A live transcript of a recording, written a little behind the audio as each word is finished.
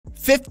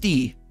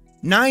50,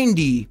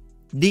 90,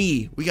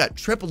 D. We got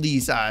triple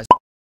D size.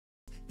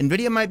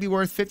 NVIDIA might be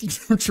worth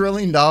 $52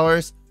 trillion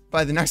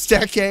by the next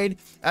decade,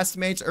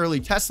 estimates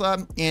early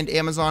Tesla and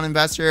Amazon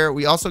investor.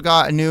 We also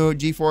got a new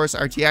GeForce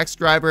RTX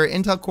driver,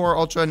 Intel Core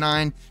Ultra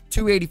 9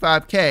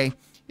 285K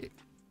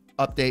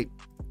update.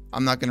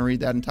 I'm not going to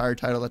read that entire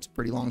title. That's a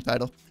pretty long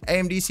title.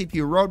 AMD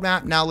CPU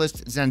roadmap now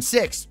lists Zen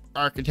 6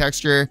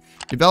 architecture.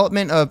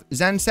 Development of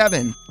Zen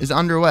 7 is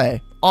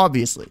underway,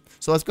 obviously.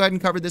 So let's go ahead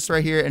and cover this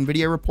right here.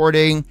 NVIDIA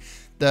reporting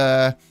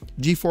the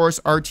GeForce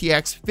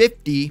RTX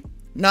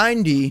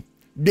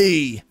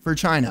 5090D for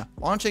China,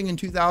 launching in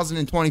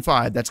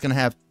 2025. That's going to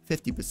have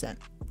 50%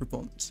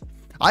 performance.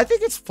 I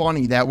think it's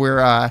funny that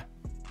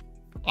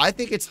I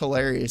think it's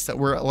hilarious that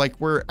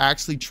we're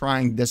actually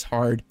trying this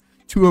hard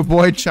to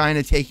avoid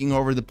China taking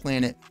over the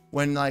planet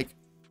when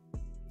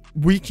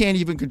we can't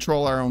even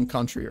control our own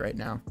country right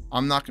now.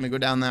 I'm not going to go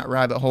down that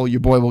rabbit hole.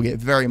 Your boy will get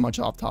very much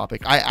off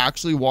topic. I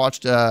actually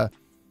watched a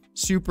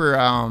super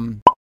I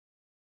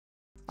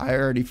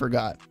already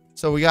forgot.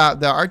 So we got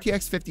the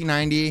RTX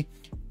 5090,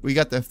 we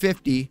got the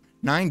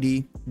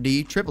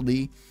 5090D triple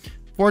D,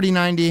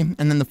 4090, and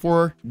then the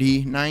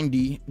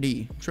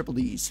 4D90D triple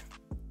Ds.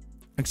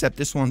 Except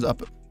this one's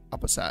up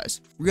a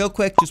size. Real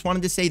quick, just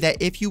wanted to say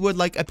that if you would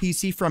like a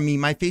PC from me,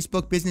 my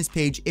Facebook business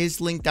page is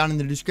linked down in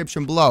the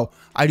description below.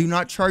 I do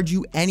not charge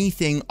you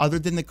anything other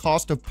than the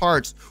cost of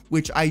parts,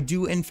 which I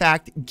do in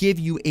fact give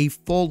you a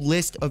full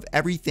list of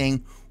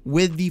everything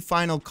with the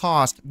final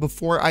cost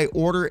before I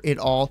order it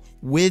all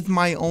with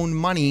my own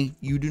money.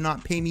 You do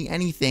not pay me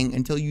anything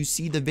until you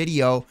see the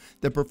video,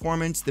 the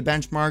performance, the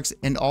benchmarks,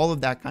 and all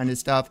of that kind of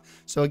stuff.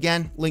 So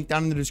again, link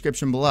down in the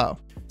description below.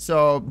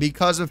 So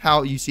because of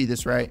how you see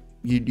this, right?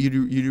 You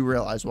do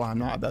realize why I'm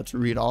not about to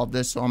read all of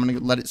this, so I'm going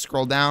to let it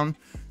scroll down.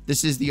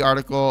 This is the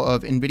article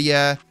of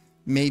NVIDIA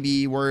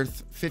maybe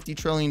worth $50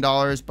 trillion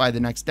by the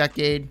next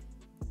decade.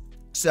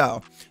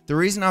 So the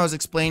reason I was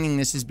explaining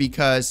this is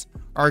because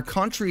our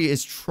country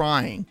is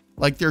trying,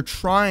 they're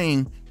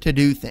trying to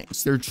do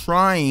things. They're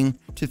trying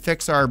to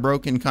fix our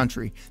broken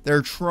country.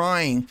 They're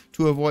trying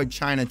to avoid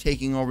China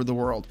taking over the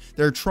world.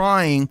 They're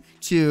trying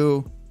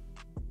to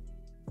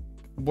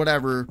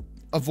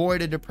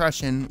avoid a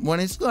depression when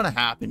it's going to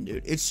happen,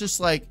 dude. It's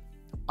just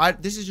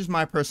this is just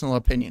my personal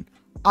opinion.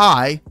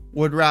 I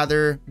would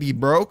rather be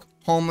broke,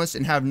 homeless,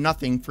 and have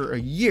nothing for a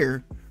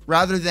year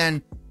rather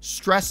than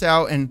stress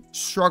out and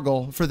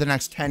struggle for the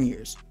next 10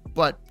 years.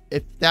 But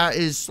if that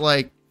is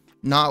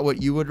not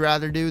what you would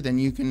rather do, then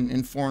you can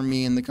inform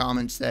me in the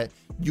comments that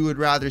you would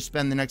rather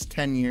spend the next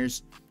 10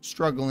 years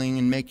struggling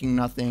and making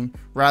nothing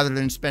rather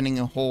than spending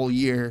a whole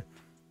year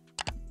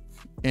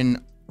in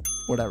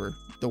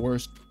the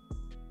worst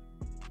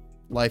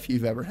life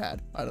you've ever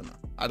had. I don't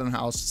know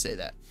how else to say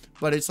that,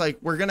 but it's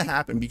we're gonna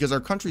happen because our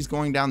country's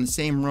going down the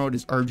same road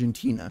as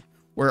Argentina,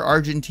 where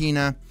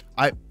Argentina,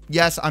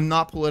 yes, I'm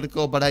not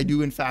political, but I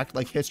do in fact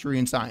like history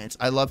and science.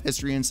 I love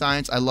history and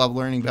science. I love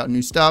learning about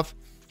new stuff,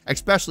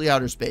 especially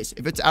outer space.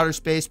 If it's outer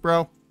space,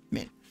 bro,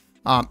 man,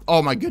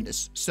 oh my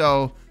goodness.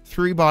 So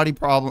Three Body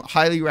Problem,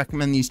 highly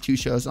recommend these two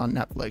shows on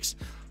Netflix.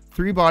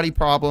 Three Body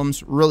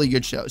Problems, really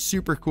good show,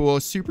 super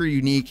cool, super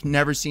unique,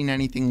 never seen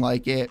anything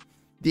like it.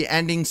 The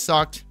ending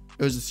sucked.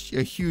 It was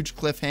a huge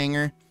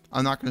cliffhanger.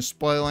 I'm not going to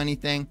spoil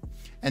anything.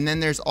 And then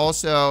there's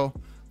also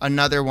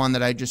another one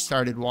that I just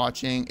started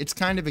watching. It's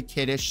kind of a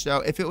kiddish show.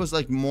 If it was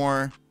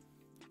more,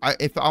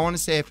 if I want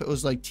to say if it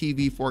was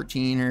TV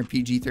 14 or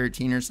PG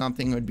 13 or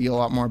something, it would be a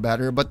lot more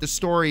better. But the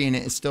story in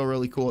it is still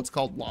really cool. It's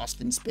called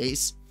Lost in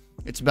Space.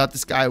 It's about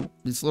this guy,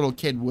 this little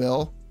kid,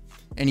 Will,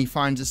 and he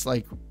finds this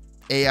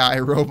AI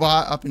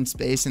robot up in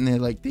space, and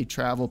they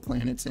travel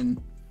planets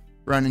and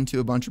run into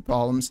a bunch of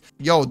problems.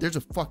 Yo, there's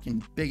a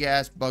fucking big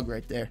ass bug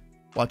right there.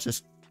 Watch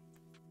this.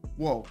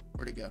 Whoa,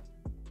 where'd it go?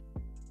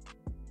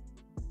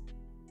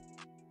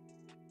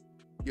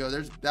 Yo,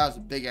 that was a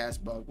big ass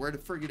bug. Where the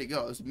frig did it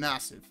go? It was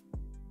massive.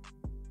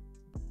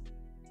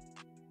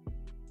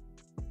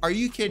 Are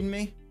you kidding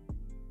me?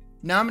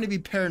 Now I'm gonna be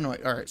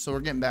paranoid. All right, so we're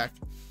getting back.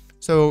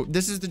 So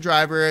this is the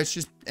driver. It's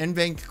just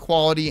NVENC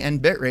quality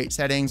and bitrate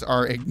settings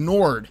are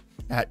ignored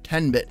at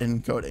 10-bit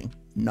encoding.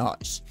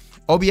 Nice.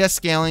 OBS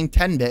scaling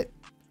 10-bit.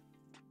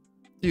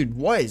 Dude,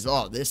 what is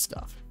all this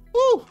stuff?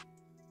 Woo!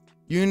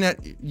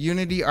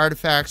 Unity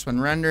artifacts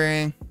when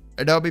rendering.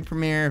 Adobe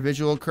Premiere,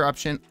 visual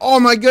corruption. Oh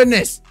my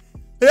goodness!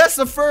 That's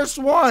the first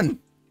one.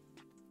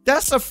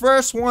 That's the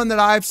first one that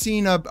I've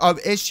seen of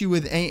issue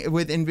with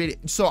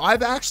NVIDIA. So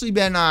I've actually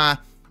been,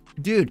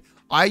 dude,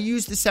 I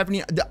use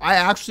I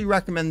actually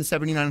recommend the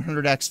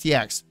 7900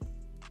 XTX.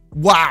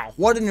 Wow,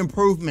 what an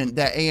improvement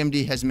that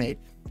AMD has made.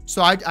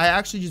 So I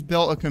actually just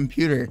built a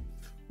computer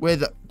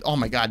with, oh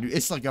my god, dude,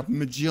 it's a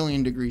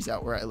majillion degrees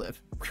out where I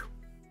live.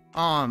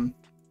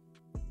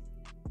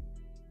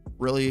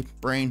 Really,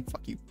 brain,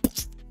 fuck you.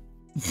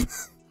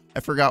 I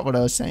forgot what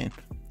I was saying.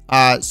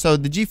 So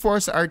the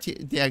GeForce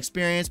RTX, the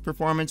experience,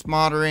 performance,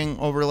 monitoring,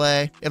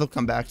 overlay, it'll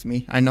come back to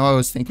me. I know I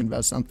was thinking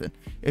about something.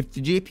 If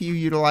the GPU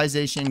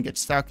utilization gets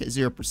stuck at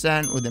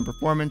 0% within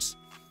performance,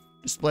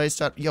 Display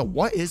stuff. Yo,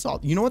 what is all?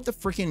 You know what the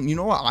freaking? You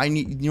know what I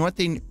need? You know what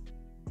they?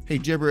 Hey,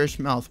 gibberish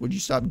mouth. Would you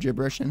stop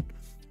gibberishing?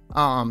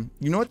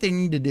 You know what they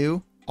need to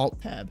do?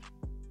 Alt tab.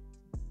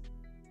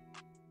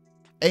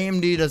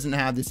 AMD doesn't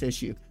have this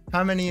issue.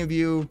 How many of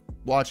you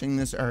watching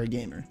this are a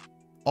gamer?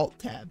 Alt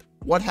tab.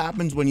 What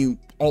happens when you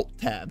alt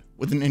tab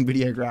with an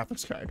NVIDIA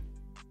graphics card?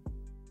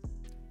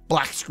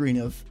 Black screen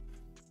of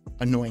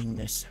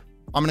annoyingness.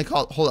 I'm gonna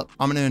call it, hold up,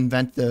 I'm gonna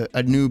invent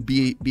a new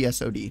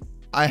BSOD.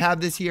 I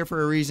have this here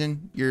for a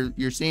reason.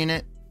 You're seeing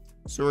it.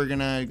 So we're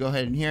gonna go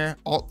ahead and here,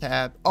 alt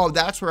tab. Oh,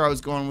 that's where I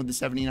was going with the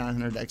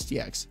 7900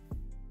 XTX.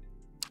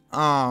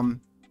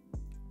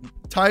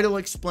 Title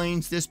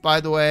explains this, by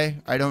the way.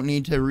 I don't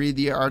need to read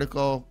the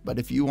article, but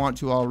if you want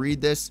to, I'll read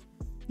this.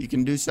 You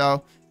can do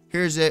so.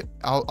 Here's it.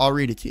 I'll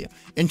read it to you.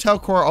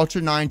 Intel Core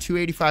Ultra 9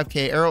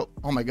 285K Arrow.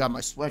 Oh my god,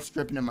 my sweat's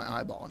dripping in my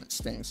eyeball and it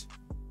stings.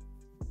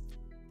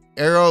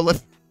 Arrow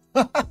Lake.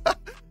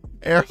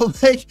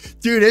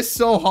 Dude, it's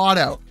so hot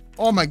out.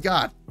 Oh my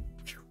god.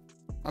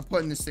 I'm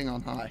putting this thing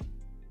on high.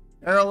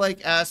 Arrow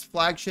Lake S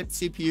flagship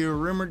CPU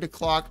rumored to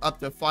clock up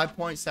to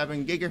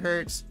 5.7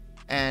 gigahertz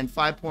and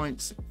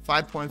 5.4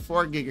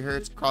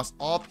 gigahertz across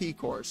all P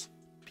cores.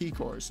 P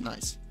cores,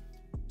 nice.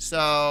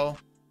 So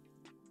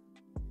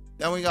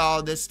then we got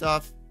all this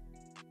stuff.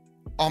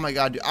 Oh my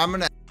god, dude,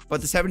 but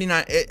the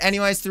 79,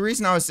 anyways, the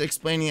reason I was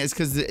explaining it is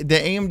because the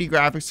AMD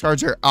graphics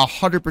cards are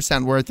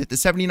 100% worth it. The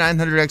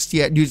 7900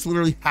 XT, dude, it's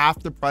literally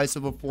half the price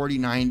of a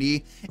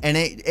 4090, and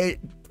it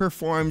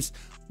performs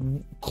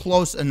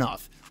close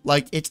enough.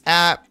 Like, it's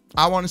at,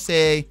 I want to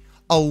say,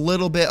 a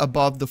little bit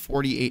above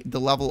the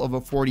level of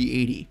a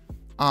 4080.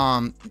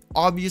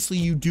 Obviously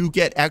you do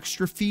get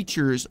extra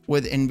features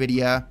with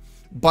NVIDIA,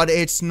 but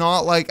it's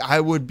not like I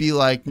would be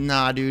like,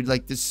 nah, dude,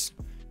 like this.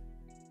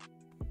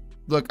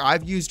 Look,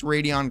 I've used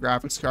Radeon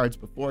graphics cards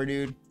before,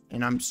 dude,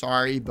 and I'm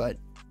sorry, but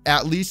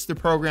at least the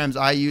programs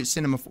I use,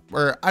 I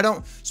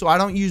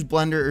don't use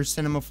Blender or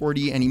Cinema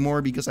 4D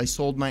anymore because I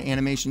sold my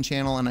animation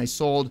channel and I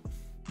sold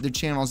the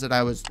channels that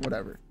I was,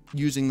 whatever,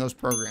 using those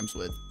programs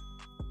with.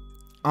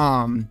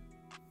 And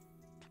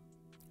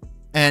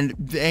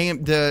the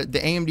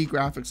AMD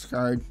graphics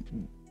card,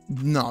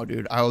 no,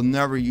 dude, I will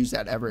never use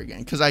that ever again.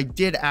 Because I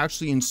did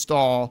actually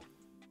install,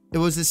 it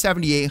was the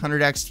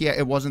 7800 XTX,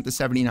 it wasn't the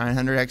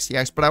 7900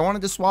 XTX, but I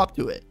wanted to swap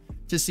to it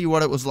to see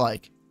what it was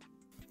like.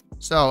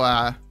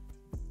 So,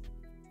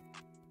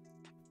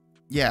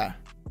 yeah,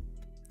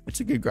 it's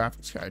a good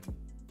graphics card.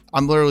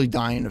 I'm literally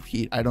dying of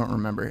heat. I don't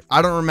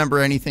remember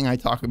anything I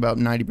talk about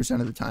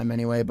 90% of the time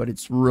anyway, but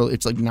it's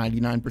like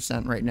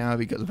 99% right now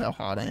because of how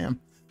hot I am.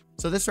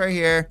 So this right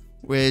here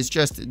was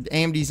just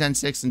AMD Zen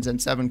 6 and Zen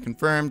 7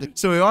 confirmed.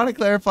 So we want to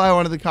clarify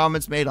one of the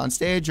comments made on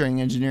stage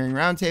during engineering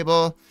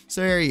roundtable.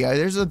 So here you go.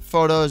 There's the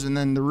photos and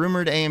then the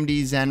rumored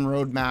AMD Zen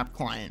roadmap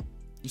client.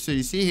 So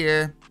you see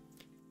here.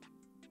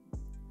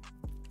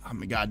 Oh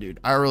my god, dude.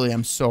 I really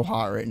am so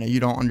hot right now. You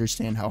don't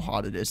understand how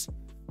hot it is.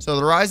 So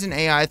the Ryzen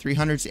AI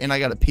 300s, and I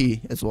got a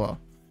P as well.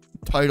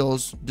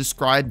 Titles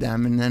describe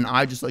them, and then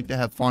I just like to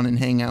have fun and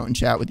hang out and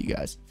chat with you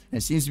guys. And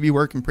it seems to be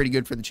working pretty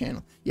good for the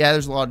channel. Yeah,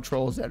 there's a lot of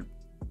trolls that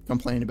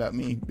complain about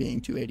me being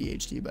too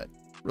ADHD, but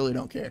really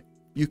don't care.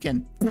 You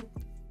can.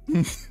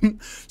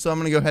 So I'm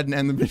gonna go ahead and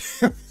end the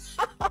video.